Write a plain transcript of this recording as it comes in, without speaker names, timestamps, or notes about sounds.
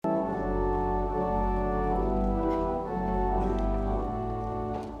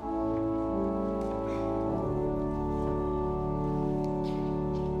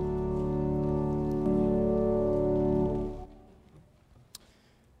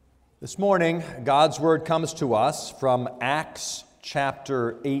This morning, God's Word comes to us from Acts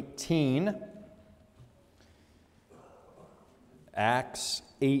chapter 18. Acts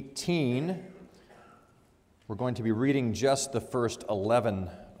 18. We're going to be reading just the first 11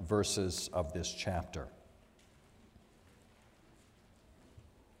 verses of this chapter.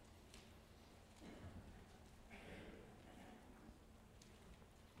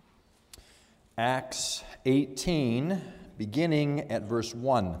 Acts 18, beginning at verse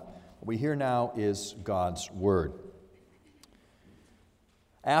 1. What we hear now is God's Word.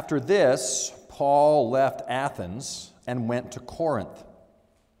 After this, Paul left Athens and went to Corinth.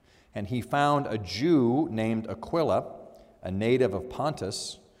 And he found a Jew named Aquila, a native of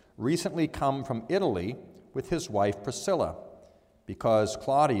Pontus, recently come from Italy with his wife Priscilla, because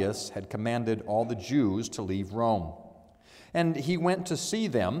Claudius had commanded all the Jews to leave Rome. And he went to see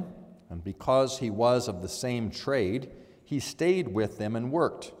them, and because he was of the same trade, he stayed with them and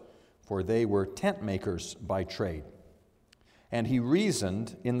worked, for they were tent makers by trade. And he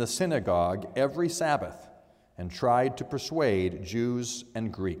reasoned in the synagogue every Sabbath and tried to persuade Jews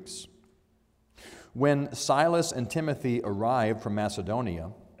and Greeks. When Silas and Timothy arrived from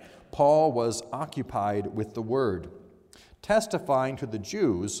Macedonia, Paul was occupied with the word, testifying to the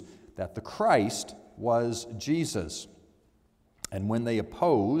Jews that the Christ was Jesus. And when they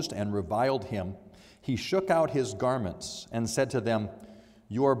opposed and reviled him, he shook out his garments and said to them,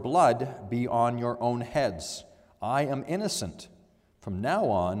 "Your blood be on your own heads. I am innocent. From now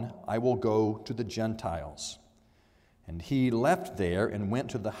on, I will go to the Gentiles." And he left there and went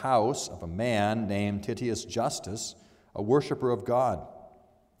to the house of a man named Titius Justus, a worshiper of God.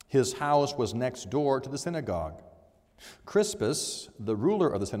 His house was next door to the synagogue. Crispus, the ruler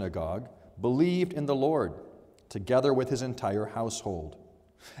of the synagogue, believed in the Lord, together with his entire household.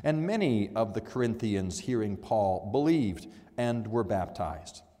 And many of the Corinthians, hearing Paul, believed and were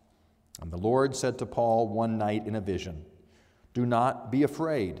baptized. And the Lord said to Paul one night in a vision, "Do not be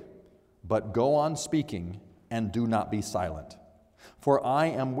afraid, but go on speaking, and do not be silent. For I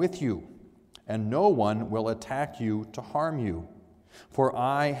am with you, and no one will attack you to harm you. For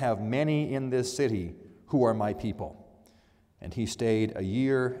I have many in this city who are my people." And he stayed 1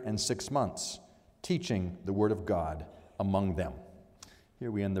 year and 6 months, teaching the word of God among them. Here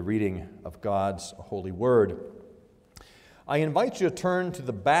we end the reading of God's holy word. I invite you to turn to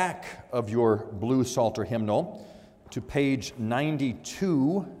the back of your blue Psalter hymnal, to page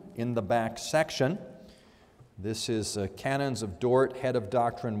 92 in the back section. This is Canons of Dort, Head of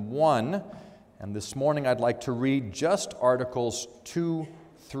Doctrine 1, and this morning I'd like to read just Articles 2,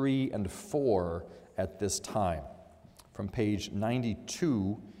 3, and 4 at this time, from page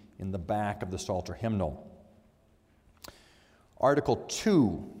 92 in the back of the Psalter hymnal. Article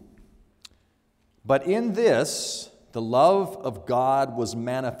 2, "But in this the love of God was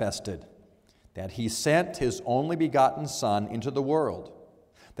manifested, that he sent his only begotten Son into the world,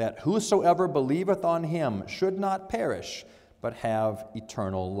 that whosoever believeth on him should not perish, but have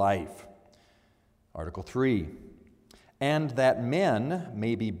eternal life." Article 3, "And that men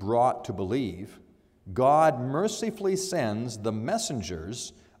may be brought to believe, God mercifully sends the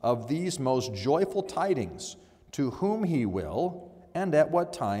messengers of these most joyful tidings, to whom he will, and at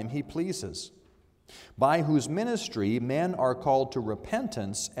what time he pleases, by whose ministry men are called to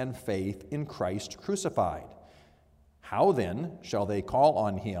repentance and faith in Christ crucified. How then shall they call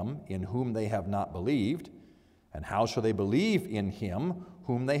on him in whom they have not believed? And how shall they believe in him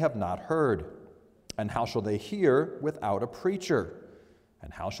whom they have not heard? And how shall they hear without a preacher?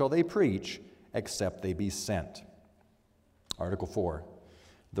 And how shall they preach except they be sent?" Article 4,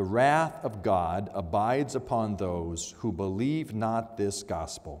 "The wrath of God abides upon those who believe not this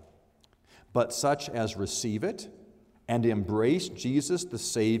gospel, but such as receive it and embrace Jesus the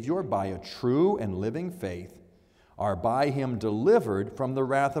Savior by a true and living faith are by him delivered from the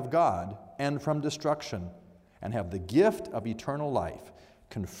wrath of God and from destruction, and have the gift of eternal life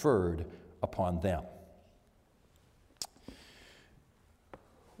conferred upon them."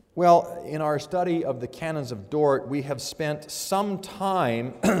 Well, in our study of the Canons of Dort, we have spent some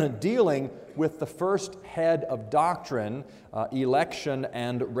time dealing with the first head of doctrine, election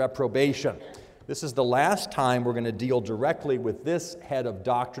and reprobation. This is the last time we're going to deal directly with this head of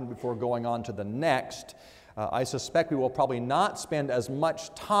doctrine before going on to the next. I suspect we will probably not spend as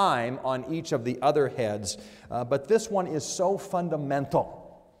much time on each of the other heads, but this one is so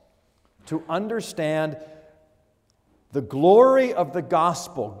fundamental to understand the glory of the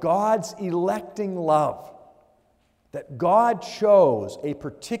gospel, God's electing love, that God chose a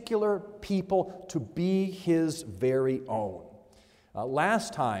particular people to be his very own.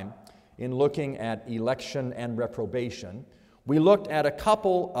 Last time, in looking at election and reprobation, We looked at a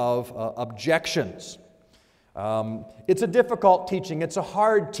couple of objections. It's a difficult teaching. It's a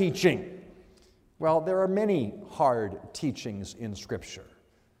hard teaching. Well, there are many hard teachings in Scripture.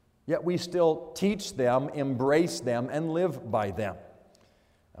 Yet we still teach them, embrace them, and live by them.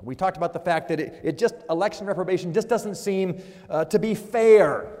 We talked about the fact that election reprobation just doesn't seem to be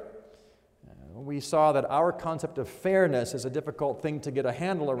fair. We saw that our concept of fairness is a difficult thing to get a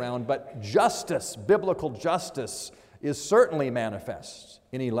handle around, but justice, biblical justice, is certainly manifest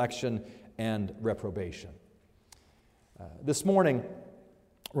in election and reprobation. This morning,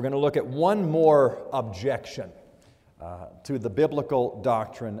 we're going to look at one more objection to the biblical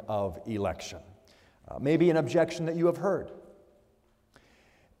doctrine of election. Maybe an objection that you have heard.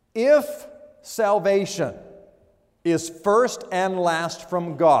 If salvation is first and last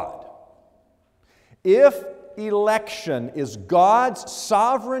from God, if election is God's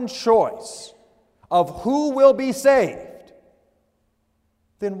sovereign choice of who will be saved,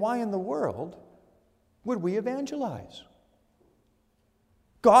 then why in the world would we evangelize?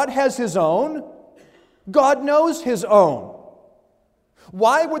 God has His own. God knows His own.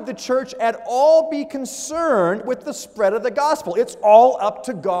 Why would the church at all be concerned with the spread of the gospel? It's all up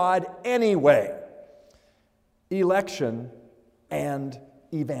to God anyway. Election and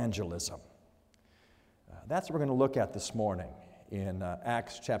evangelism. That's what we're going to look at this morning in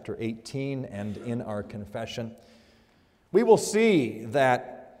Acts chapter 18 and in our confession. We will see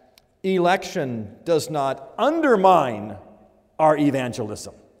that election does not undermine our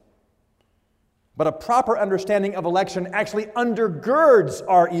evangelism, but a proper understanding of election actually undergirds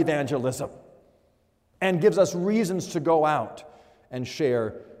our evangelism and gives us reasons to go out and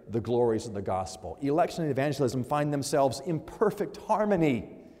share the glories of the gospel. Election and evangelism find themselves in perfect harmony,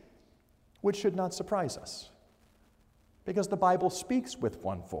 which should not surprise us, because the Bible speaks with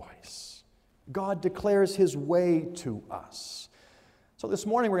one voice. God declares His way to us. So this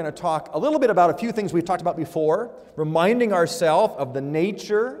morning we're going to talk a little bit about a few things we've talked about before, reminding ourselves of the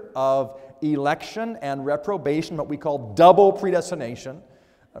nature of election and reprobation, what we call double predestination.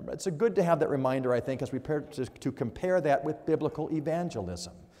 It's good to have that reminder, I think, as we prepare to compare that with biblical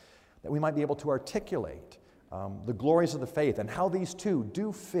evangelism, that we might be able to articulate the glories of the faith and how these two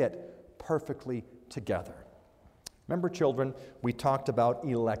do fit perfectly together. Remember, children, we talked about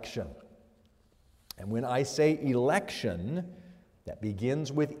election. And when I say election, that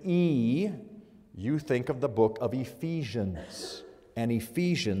begins with E, you think of the book of Ephesians and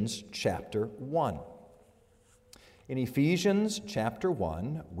Ephesians chapter 1. In Ephesians chapter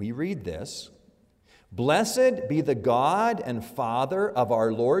 1, we read this: "Blessed be the God and Father of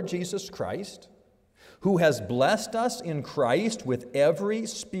our Lord Jesus Christ, who has blessed us in Christ with every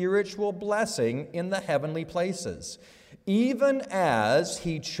spiritual blessing in the heavenly places, even as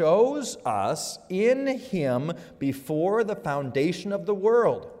He chose us in Him before the foundation of the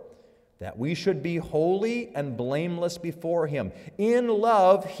world, that we should be holy and blameless before Him. In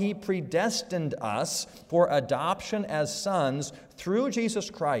love He predestined us for adoption as sons through Jesus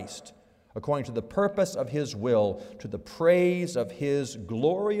Christ, according to the purpose of His will, to the praise of His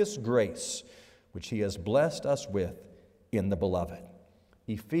glorious grace, which He has blessed us with in the Beloved."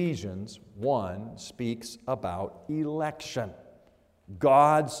 Ephesians 1 speaks about election,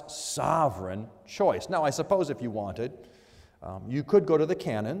 God's sovereign choice. Now, I suppose if you wanted, you could go to the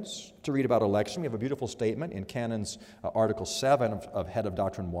canons to read about election. We have a beautiful statement in Canons Article 7 of Head of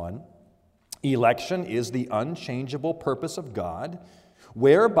Doctrine 1. Election is the unchangeable purpose of God,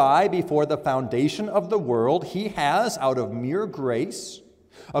 whereby before the foundation of the world He has, out of mere grace,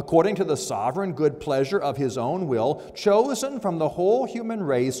 according to the sovereign good pleasure of His own will, chosen from the whole human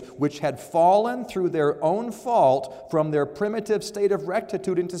race, which had fallen through their own fault from their primitive state of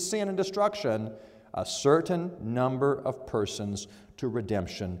rectitude into sin and destruction, a certain number of persons to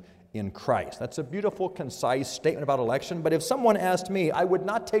redemption in Christ. That's a beautiful, concise statement about election, but if someone asked me, I would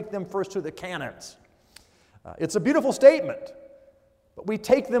not take them first to the canons. It's a beautiful statement, but we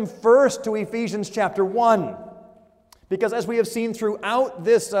take them first to Ephesians chapter 1. Because as we have seen throughout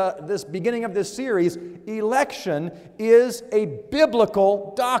this beginning of this series, election is a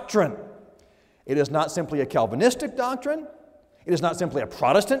biblical doctrine. It is not simply a Calvinistic doctrine. It is not simply a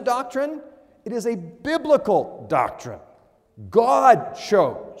Protestant doctrine. It is a biblical doctrine. God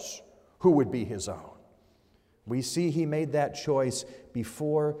chose who would be His own. We see He made that choice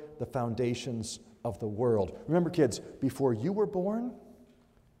before the foundations of the world. Remember, kids, before you were born,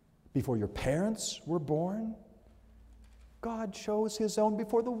 before your parents were born, God chose His own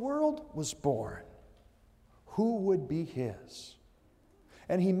before the world was born. Who would be His?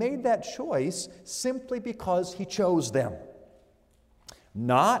 And He made that choice simply because He chose them.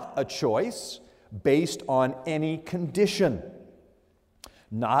 Not a choice based on any condition,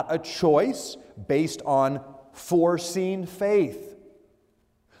 not a choice based on foreseen faith.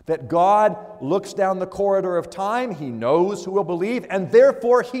 That God looks down the corridor of time, He knows who will believe, and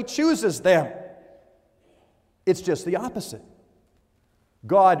therefore He chooses them. It's just the opposite.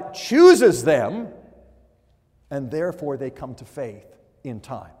 God chooses them, and therefore they come to faith in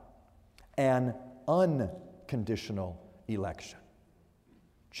time. An unconditional election.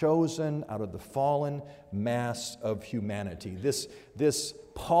 Chosen out of the fallen mass of humanity. This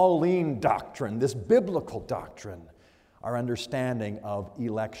Pauline doctrine, this biblical doctrine, our understanding of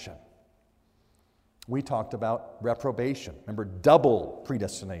election. We talked about reprobation. Remember, double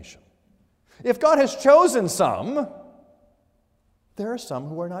predestination. If God has chosen some, there are some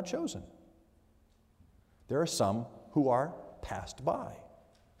who are not chosen. There are some who are passed by.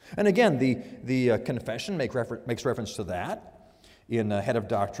 And again, the confession makes reference to that in Head of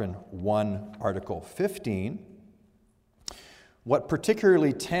Doctrine 1, Article 15. What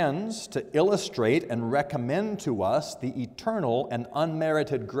particularly tends to illustrate and recommend to us the eternal and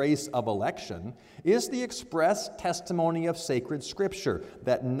unmerited grace of election is the express testimony of sacred Scripture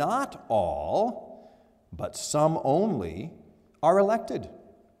that not all, but some only, are elected,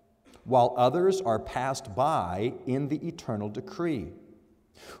 while others are passed by in the eternal decree,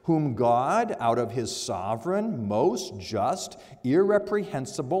 whom God, out of His sovereign, most just,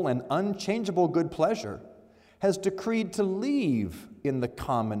 irreprehensible, and unchangeable good pleasure, has decreed to leave in the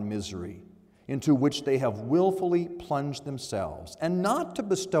common misery into which they have willfully plunged themselves, and not to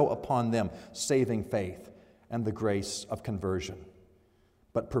bestow upon them saving faith and the grace of conversion,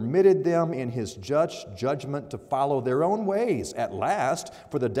 but permitted them in His judgment to follow their own ways, at last,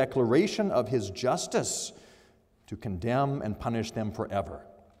 for the declaration of His justice, to condemn and punish them forever,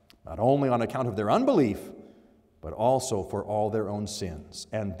 not only on account of their unbelief, but also for all their own sins.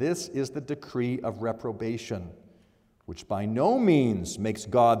 And this is the decree of reprobation, which by no means makes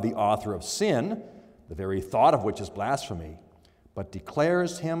God the author of sin, the very thought of which is blasphemy, but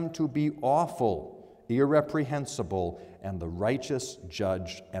declares Him to be awful, irreprehensible, and the righteous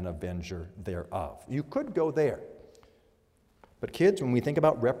judge and avenger thereof. You could go there. But kids, when we think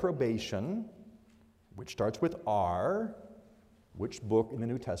about reprobation, which starts with R, which book in the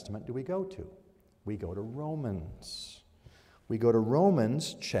New Testament do we go to? We go to Romans. We go to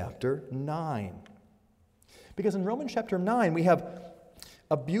Romans chapter 9. Because in Romans chapter 9, we have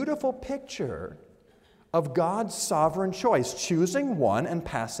a beautiful picture of God's sovereign choice, choosing one and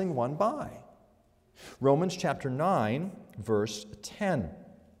passing one by. Romans chapter 9, verse 10.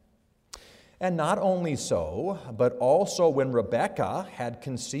 And not only so, but also when Rebekah had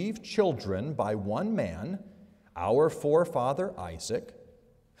conceived children by one man, our forefather Isaac,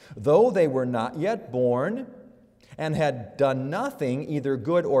 though they were not yet born and had done nothing, either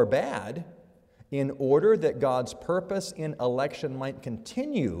good or bad, in order that God's purpose in election might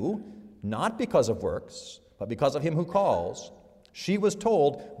continue, not because of works, but because of Him who calls, she was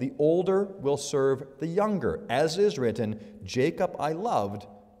told, the older will serve the younger, as is written, Jacob I loved,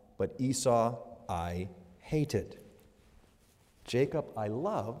 but Esau I hated. Jacob I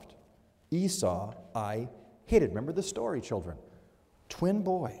loved, Esau I hated. Remember the story, children. Twin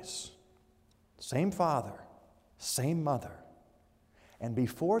boys, same father, same mother. And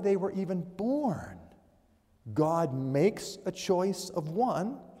before they were even born, God makes a choice of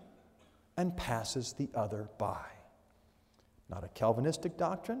one and passes the other by. Not a Calvinistic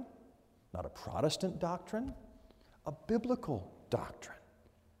doctrine, not a Protestant doctrine, a biblical doctrine.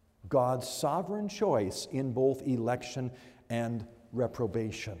 God's sovereign choice in both election and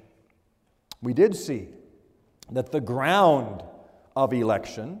reprobation. We did see that the ground of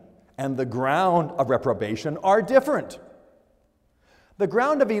election and the ground of reprobation are different. The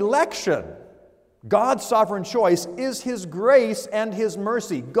ground of election, God's sovereign choice, is His grace and His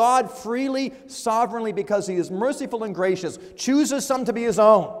mercy. God freely, sovereignly, because He is merciful and gracious, chooses some to be His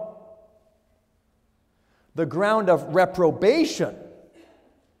own. The ground of reprobation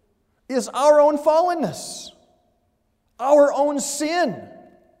is our own fallenness, our own sin,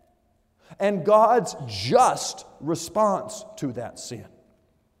 and God's just response to that sin.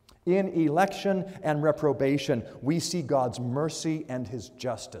 In election and reprobation, we see God's mercy and His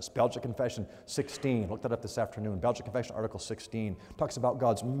justice. Belgic Confession 16, look that up this afternoon. Belgic Confession Article 16 talks about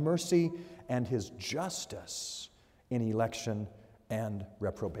God's mercy and His justice in election and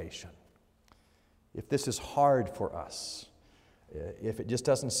reprobation. If this is hard for us, if it just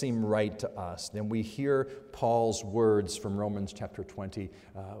doesn't seem right to us, then we hear Paul's words from Romans chapter 20.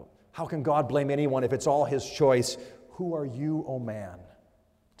 How can God blame anyone if it's all His choice? Who are you, O man,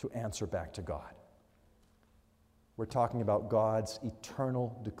 to answer back to God? We're talking about God's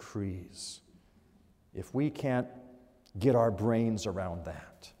eternal decrees if we can't get our brains around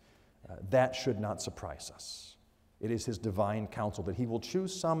that, that should not surprise us. It is His divine counsel that He will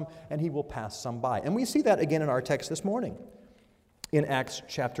choose some and He will pass some by. And we see that again in our text this morning in Acts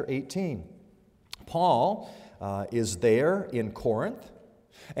chapter 18. Paul is there in Corinth,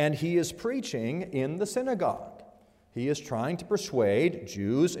 and he is preaching in the synagogue. He is trying to persuade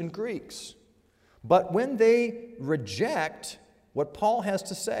Jews and Greeks. But when they reject what Paul has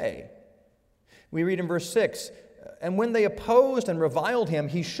to say, we read in verse 6, "And when they opposed and reviled him,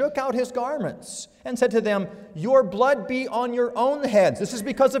 he shook out his garments and said to them, 'Your blood be on your own heads. This is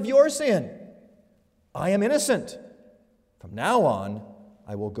because of your sin. I am innocent. From now on,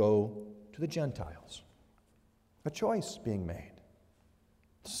 I will go to the Gentiles.'" A choice being made.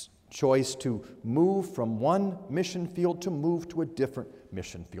 Choice to move from one mission field to move to a different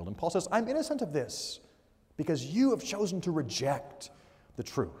mission field. And Paul says, I'm innocent of this because you have chosen to reject the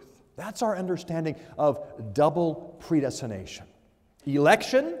truth. That's our understanding of double predestination.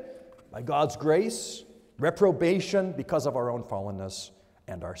 Election by God's grace, reprobation because of our own fallenness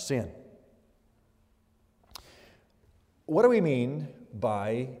and our sin. What do we mean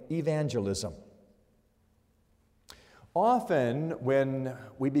by evangelism? Often, when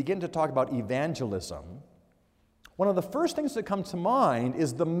we begin to talk about evangelism, one of the first things that comes to mind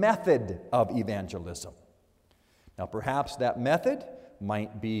is the method of evangelism. Now, perhaps that method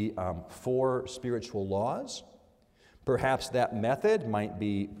might be 4 spiritual laws. Perhaps that method might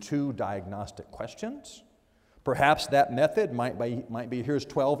be 2 diagnostic questions. Perhaps that method might be here's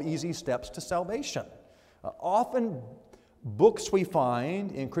 12 easy steps to salvation. Often, books we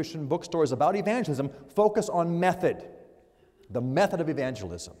find in Christian bookstores about evangelism focus on method. The method of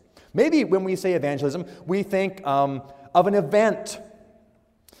evangelism. Maybe when we say evangelism, we think of an event,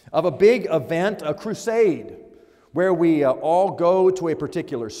 of a big event, a crusade, where we all go to a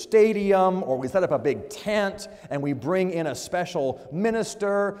particular stadium, or we set up a big tent and we bring in a special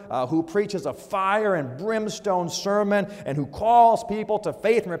minister who preaches a fire and brimstone sermon and who calls people to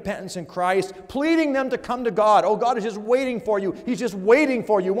faith and repentance in Christ, pleading them to come to God. Oh, God is just waiting for you. He's just waiting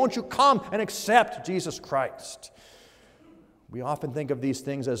for you. Won't you come and accept Jesus Christ? We often think of these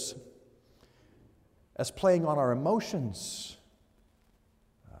things as playing on our emotions,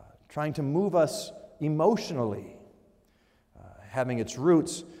 trying to move us emotionally, having its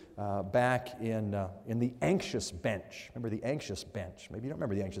roots back in the anxious bench. Remember the anxious bench? Maybe you don't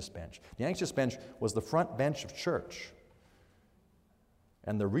remember the anxious bench. The anxious bench was the front bench of church,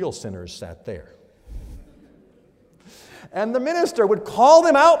 and the real sinners sat there. And the minister would call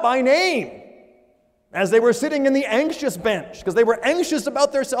them out by name as they were sitting in the anxious bench, because they were anxious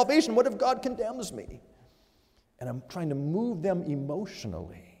about their salvation. What if God condemns me? And I'm trying to move them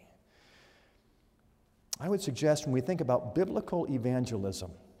emotionally. I would suggest when we think about biblical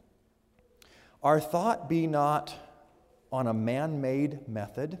evangelism, our thought be not on a man-made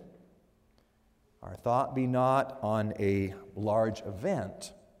method, our thought be not on a large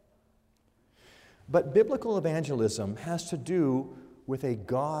event, but biblical evangelism has to do with a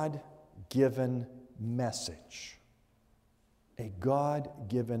God-given message. A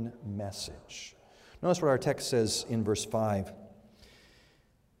God-given message. Notice what our text says in verse 5.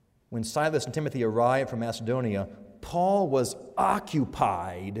 When Silas and Timothy arrived from Macedonia, Paul was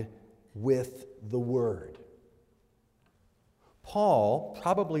occupied with the Word. Paul,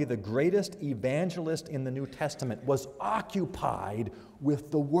 probably the greatest evangelist in the New Testament, was occupied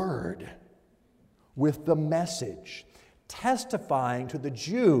with the Word, with the message, testifying to the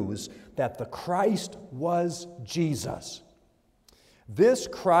Jews that the Christ was Jesus. This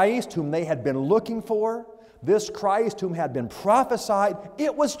Christ whom they had been looking for, this Christ whom had been prophesied,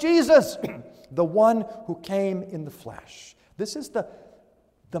 it was Jesus, the one who came in the flesh. This is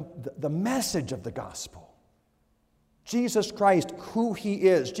the message of the gospel. Jesus Christ, who He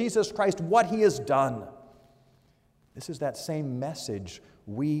is. Jesus Christ, what He has done. This is that same message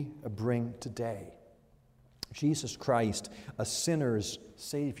we bring today. Jesus Christ, a sinner's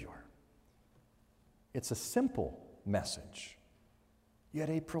Savior. It's a simple message, yet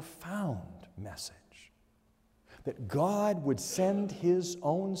a profound message. That God would send His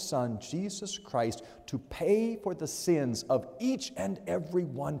own Son, Jesus Christ, to pay for the sins of each and every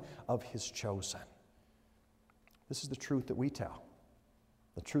one of His chosen. This is the truth that we tell.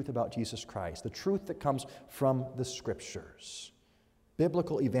 The truth about Jesus Christ. The truth that comes from the Scriptures.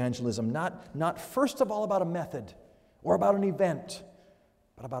 Biblical evangelism, not first of all about a method or about an event,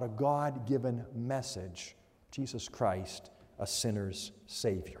 but about a God-given message. Jesus Christ, a sinner's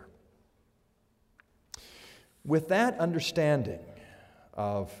Savior. With that understanding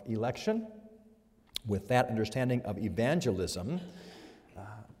of election, with that understanding of evangelism,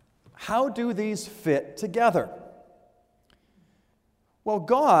 how do these fit together? Well,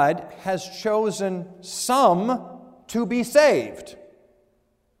 God has chosen some to be saved,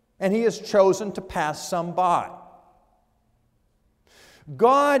 and He has chosen to pass some by.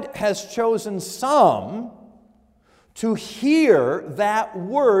 God has chosen some to hear that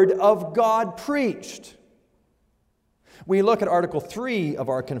word of God preached. We look at Article 3 of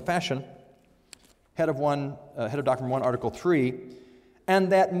our confession, Head of Doctrine 1, Article 3,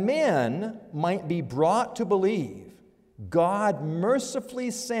 and that men might be brought to believe, God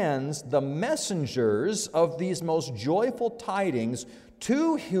mercifully sends the messengers of these most joyful tidings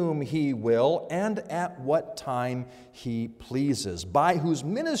to whom He will and at what time He pleases, by whose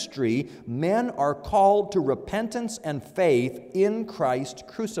ministry men are called to repentance and faith in Christ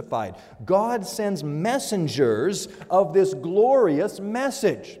crucified. God sends messengers of this glorious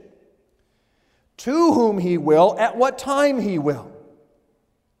message, to whom He will, at what time He will.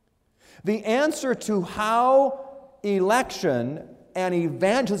 The answer to how election and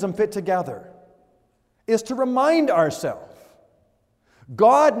evangelism fit together is to remind ourselves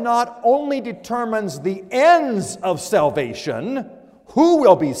God not only determines the ends of salvation, who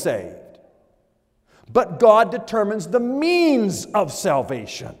will be saved, but God determines the means of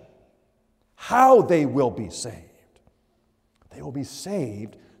salvation, how they will be saved. They will be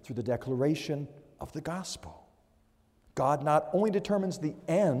saved through the declaration of the gospel. God not only determines the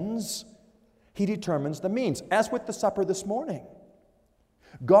ends, He determines the means. As with the supper this morning,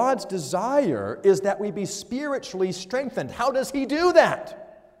 God's desire is that we be spiritually strengthened. How does He do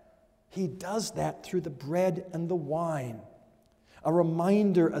that? He does that through the bread and the wine, a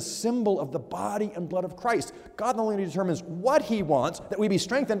reminder, a symbol of the body and blood of Christ. God not only determines what He wants, that we be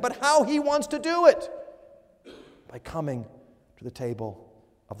strengthened, but how He wants to do it, by coming to the table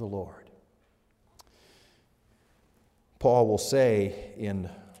of the Lord. Paul will say in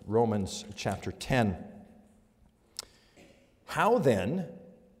Romans chapter 10, how then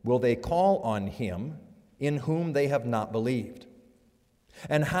will they call on Him in whom they have not believed?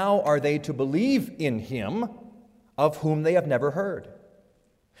 And how are they to believe in Him of whom they have never heard?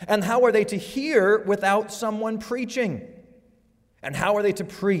 And how are they to hear without someone preaching? And how are they to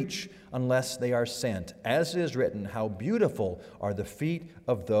preach unless they are sent? As it is written, how beautiful are the feet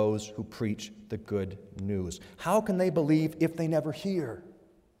of those who preach the good news. How can they believe if they never hear?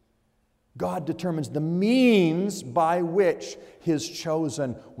 God determines the means by which His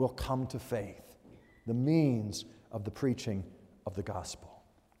chosen will come to faith, the means of the preaching of the gospel.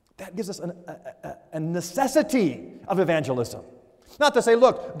 That gives us a necessity of evangelism. Not to say,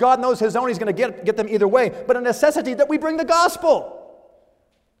 look, God knows His own, He's going to get them either way, but a necessity that we bring the gospel,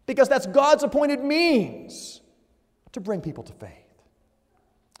 because that's God's appointed means to bring people to faith.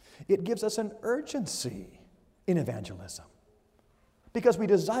 It gives us an urgency in evangelism, because we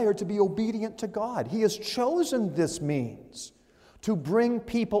desire to be obedient to God. He has chosen this means to bring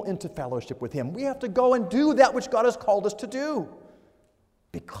people into fellowship with Him. We have to go and do that which God has called us to do,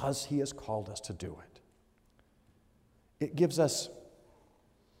 because He has called us to do it. It gives us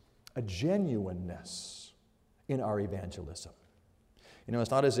a genuineness in our evangelism. You know,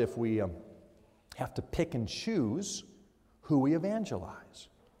 it's not as if we have to pick and choose who we evangelize.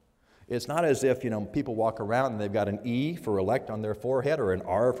 It's not as if, people walk around and they've got an E for elect on their forehead or an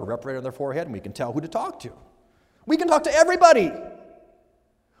R for reprobate on their forehead, and we can tell who to talk to. We can talk to everybody.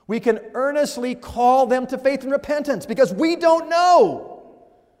 We can earnestly call them to faith and repentance, because we don't know.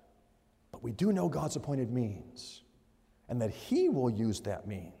 But we do know God's appointed means, and that He will use that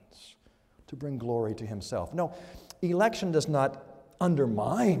means to bring glory to Himself. No, election does not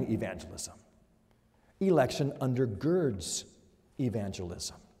undermine evangelism. Election undergirds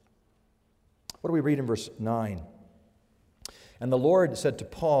evangelism. What do we read in verse 9? And the Lord said to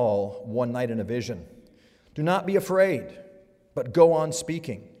Paul one night in a vision, do not be afraid, but go on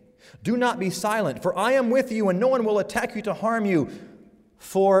speaking. Do not be silent, for I am with you, and no one will attack you to harm you.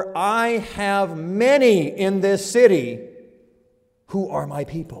 For I have many in this city who are my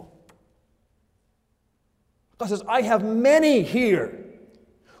people. God says, I have many here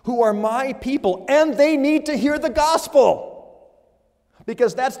who are my people, and they need to hear the gospel,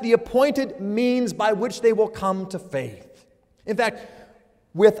 because that's the appointed means by which they will come to faith. In fact,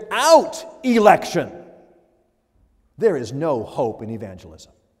 without election, there is no hope in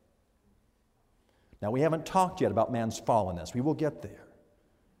evangelism. Now, we haven't talked yet about man's fallenness. We will get there.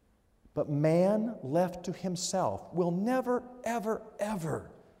 But man left to himself will never, ever, ever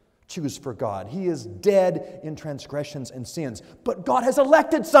choose for God. He is dead in transgressions and sins. But God has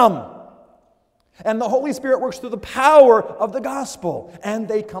elected some. And the Holy Spirit works through the power of the gospel, and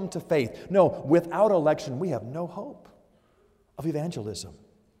they come to faith. No, without election, we have no hope of evangelism.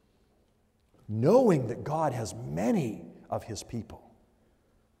 knowing that God has many of his people,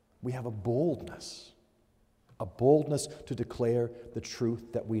 we have a boldness to declare the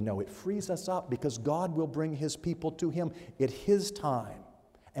truth that we know. It frees us up because God will bring his people to him at his time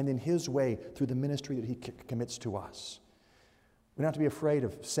and in his way through the ministry that he commits to us. We don't have to be afraid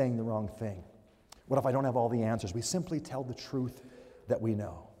of saying the wrong thing. What if I don't have all the answers? We simply tell the truth that we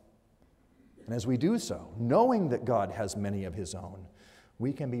know. And as we do so, knowing that God has many of his own,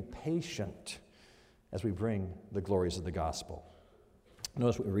 we can be patient as we bring the glories of the gospel.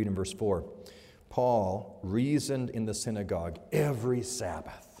 Notice what we read in verse 4. Paul reasoned in the synagogue every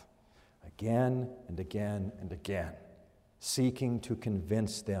Sabbath, again and again and again, seeking to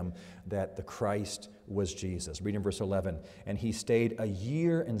convince them that the Christ was Jesus. Read in verse 11. And he stayed 1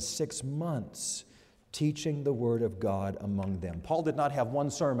 year and 6 months teaching the word of God among them. Paul did not have one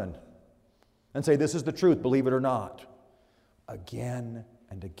sermon and say, this is the truth, believe it or not. Again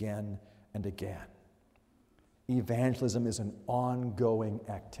and again and again. Evangelism is an ongoing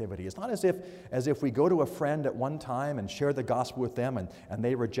activity. It's not as if we go to a friend at one time and share the gospel with them and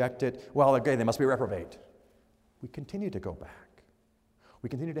they reject it. Well, okay, they must be reprobate. We continue to go back. We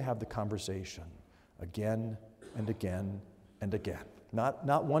continue to have the conversation again and again and again.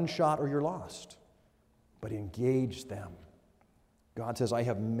 Not one shot or you're lost, but engage them. God says, I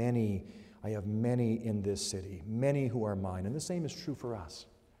have many in this city, many who are mine. And the same is true for us.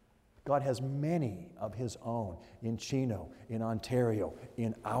 God has many of his own in Chino, in Ontario,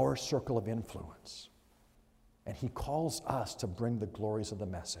 in our circle of influence. And he calls us to bring the glories of the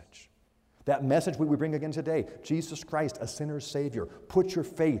message. That message we bring again today, Jesus Christ, a sinner's Savior. Put your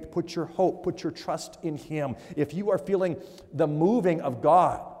faith, put your hope, put your trust in him. If you are feeling the moving of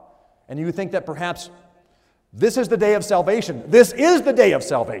God, and you think that perhaps this is the day of salvation, this is the day of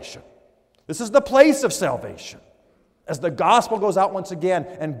salvation. This is the place of salvation. As the gospel goes out once again,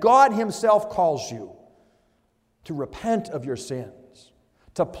 and God himself calls you to repent of your sins,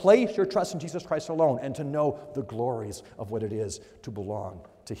 to place your trust in Jesus Christ alone, and to know the glories of what it is to belong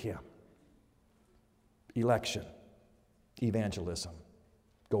to him. Election, evangelism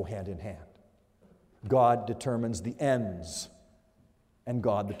go hand in hand. God determines the ends, and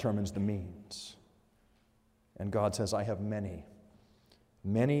God determines the means. And God says, I have many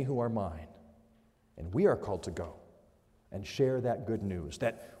who are mine, and we are called to go and share that good news,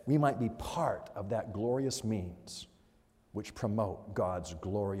 that we might be part of that glorious means which promote God's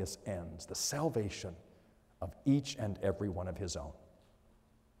glorious ends, the salvation of each and every one of his own.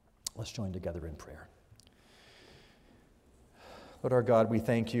 Let's join together in prayer. Lord our God, we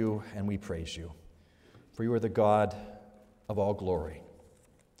thank you and we praise you, for you are the God of all glory.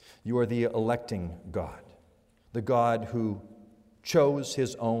 You are the electing God, the God who chose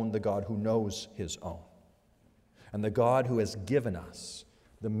his own, the God who knows his own, and the God who has given us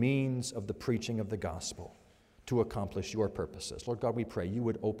the means of the preaching of the gospel to accomplish your purposes. Lord God, we pray you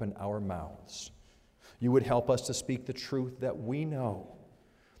would open our mouths. You would help us to speak the truth that we know,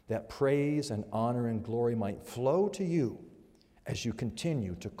 that praise and honor and glory might flow to you as you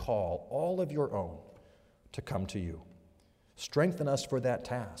continue to call all of your own to come to you. Strengthen us for that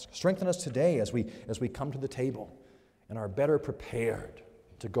task. Strengthen us today as we come to the table and are better prepared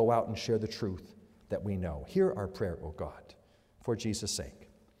to go out and share the truth that we know. Hear our prayer, O God, for Jesus' sake.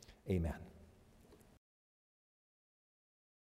 Amen.